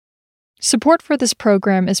Support for this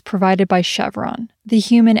program is provided by Chevron, the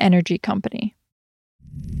human energy company.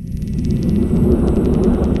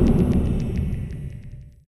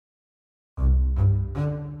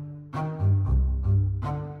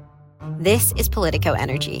 This is Politico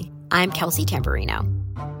Energy. I'm Kelsey Tamburino.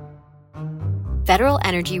 Federal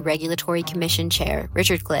Energy Regulatory Commission Chair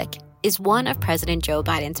Richard Glick is one of President Joe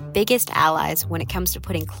Biden's biggest allies when it comes to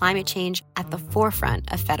putting climate change at the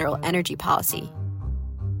forefront of federal energy policy.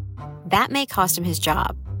 That may cost him his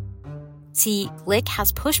job. See, Glick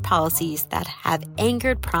has pushed policies that have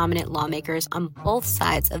angered prominent lawmakers on both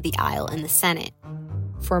sides of the aisle in the Senate.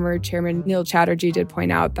 Former Chairman Neil Chatterjee did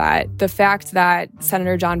point out that the fact that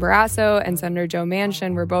Senator John Barrasso and Senator Joe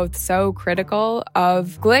Manchin were both so critical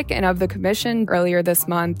of Glick and of the commission earlier this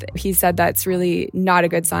month, he said that's really not a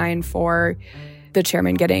good sign for the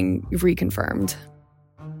chairman getting reconfirmed.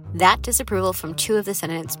 That disapproval from two of the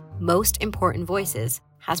Senate's most important voices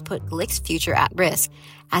has put Glick's future at risk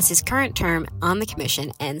as his current term on the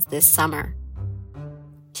commission ends this summer.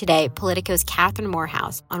 Today, Politico's Catherine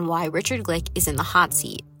Morehouse on why Richard Glick is in the hot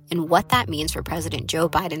seat and what that means for President Joe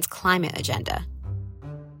Biden's climate agenda.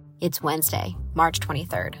 It's Wednesday, March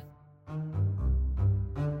 23rd.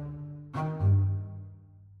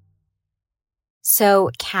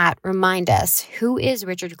 So, Kat, remind us, who is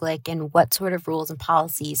Richard Glick and what sort of rules and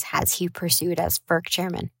policies has he pursued as FERC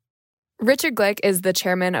chairman? Richard Glick is the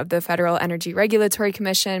chairman of the Federal Energy Regulatory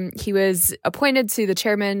Commission. He was appointed to the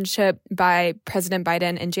chairmanship by President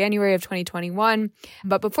Biden in January of 2021.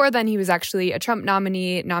 But before then, he was actually a Trump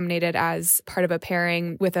nominee nominated as part of a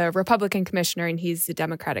pairing with a Republican commissioner, and he's the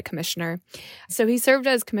Democratic commissioner. So he served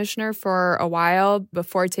as commissioner for a while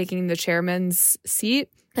before taking the chairman's seat.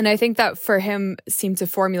 And I think that for him seemed to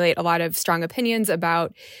formulate a lot of strong opinions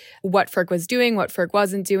about what FERC was doing, what FERC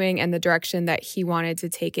wasn't doing, and the direction that he wanted to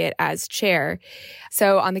take it as chair.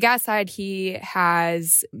 So on the gas side, he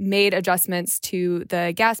has made adjustments to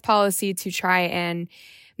the gas policy to try and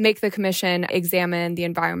make the commission examine the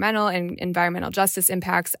environmental and environmental justice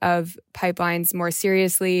impacts of pipelines more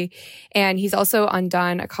seriously. And he's also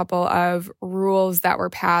undone a couple of rules that were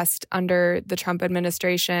passed under the Trump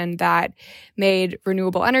administration that made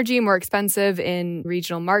renewable energy more expensive in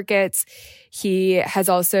regional markets. He has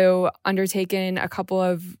also undertaken a couple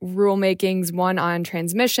of rulemakings, one on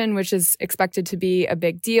transmission, which is expected to be a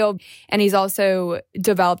big deal. And he's also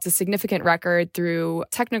developed a significant record through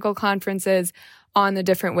technical conferences on the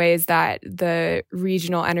different ways that the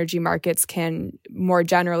regional energy markets can more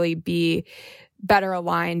generally be better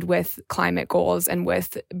aligned with climate goals and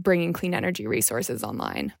with bringing clean energy resources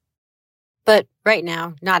online. But right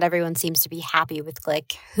now, not everyone seems to be happy with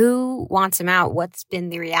Glick. Who wants him out? What's been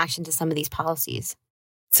the reaction to some of these policies?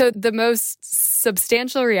 So the most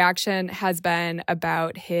substantial reaction has been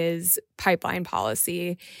about his pipeline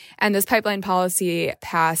policy. And this pipeline policy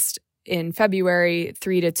passed in February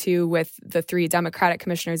 3-2 with the three Democratic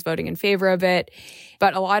commissioners voting in favor of it.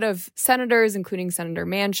 But a lot of senators, including Senator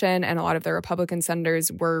Manchin and a lot of the Republican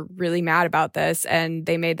senators, were really mad about this. And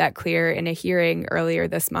they made that clear in a hearing earlier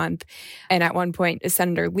this month. And at one point,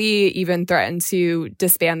 Senator Lee even threatened to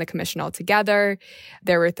disband the commission altogether.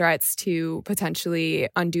 There were threats to potentially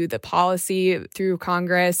undo the policy through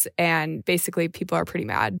Congress. And basically, people are pretty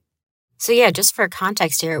mad. So yeah, just for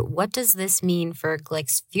context here, what does this mean for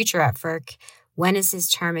Glick's future at FERC? When is his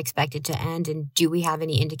term expected to end? And do we have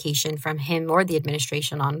any indication from him or the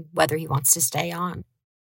administration on whether he wants to stay on?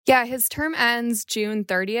 Yeah, his term ends June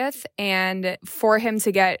 30th. And for him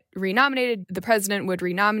to get renominated, the president would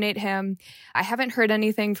renominate him. I haven't heard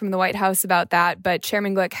anything from the White House about that, but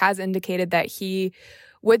Chairman Glick has indicated that he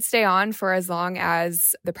would stay on for as long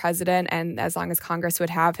as the president and as long as Congress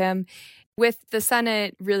would have him. With the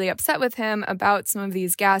Senate really upset with him about some of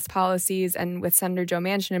these gas policies, and with Senator Joe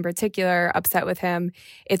Manchin in particular upset with him,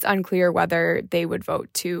 it's unclear whether they would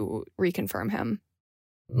vote to reconfirm him.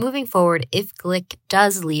 Moving forward, if Glick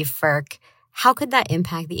does leave FERC, how could that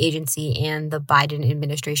impact the agency and the Biden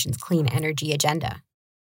administration's clean energy agenda?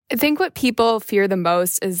 I think what people fear the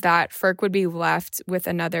most is that FERC would be left with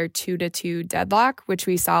another 2-2 deadlock, which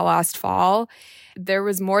we saw last fall. There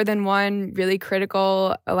was more than one really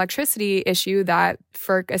critical electricity issue that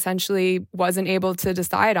FERC essentially wasn't able to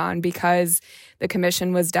decide on because the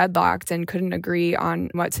commission was deadlocked and couldn't agree on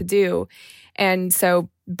what to do. And so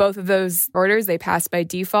both of those orders, they passed by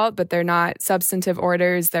default, but they're not substantive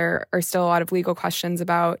orders. There are still a lot of legal questions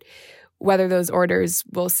about whether those orders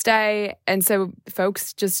will stay. And so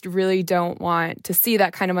folks just really don't want to see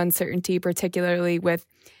that kind of uncertainty, particularly with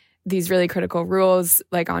these really critical rules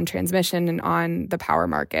like on transmission and on the power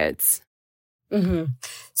markets. Mm-hmm.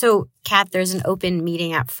 So, Kat, there's an open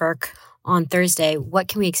meeting at FERC on Thursday. What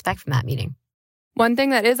can we expect from that meeting? One thing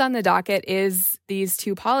that is on the docket is these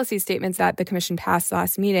two policy statements that the commission passed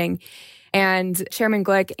last meeting. And Chairman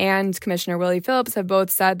Glick and Commissioner Willie Phillips have both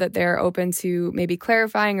said that they're open to maybe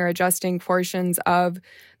clarifying or adjusting portions of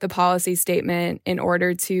the policy statement in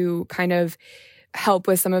order to kind of help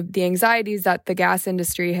with some of the anxieties that the gas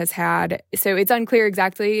industry has had. So it's unclear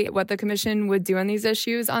exactly what the commission would do on these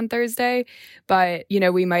issues on Thursday, but,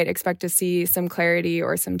 we might expect to see some clarity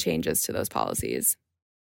or some changes to those policies.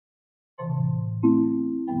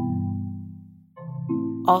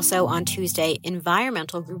 Also on Tuesday,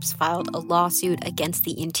 environmental groups filed a lawsuit against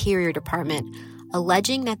the Interior Department,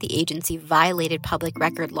 alleging that the agency violated public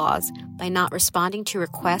record laws by not responding to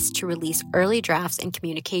requests to release early drafts and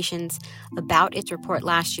communications about its report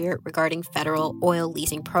last year regarding federal oil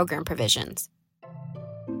leasing program provisions.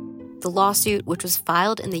 The lawsuit, which was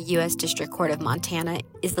filed in the U.S. District Court of Montana,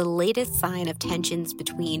 is the latest sign of tensions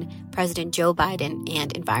between President Joe Biden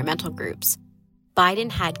and environmental groups.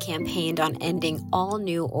 Biden had campaigned on ending all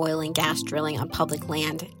new oil and gas drilling on public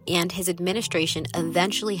land, and his administration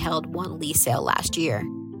eventually held one lease sale last year.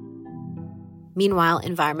 Meanwhile,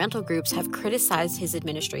 environmental groups have criticized his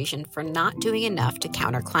administration for not doing enough to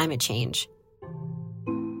counter climate change.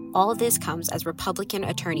 All of this comes as Republican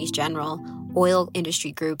attorneys general, oil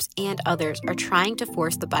industry groups, and others are trying to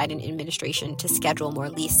force the Biden administration to schedule more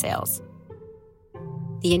lease sales.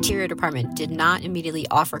 The Interior Department did not immediately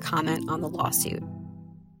offer comment on the lawsuit.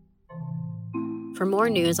 For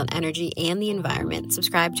more news on energy and the environment,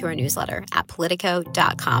 subscribe to our newsletter at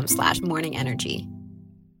politico.com/morningenergy.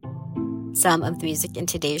 Some of the music in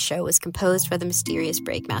today's show was composed by the mysterious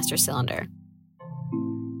Breakmaster Cylinder.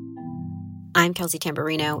 I'm Kelsey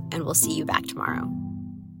Tamburino, and we'll see you back tomorrow.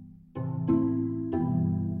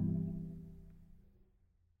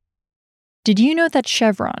 Did you know that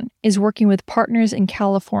Chevron is working with partners in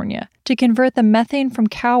California to convert the methane from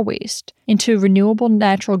cow waste into renewable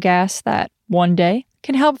natural gas that, one day,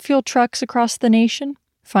 can help fuel trucks across the nation?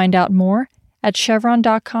 Find out more at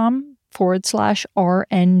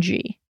chevron.com/RNG.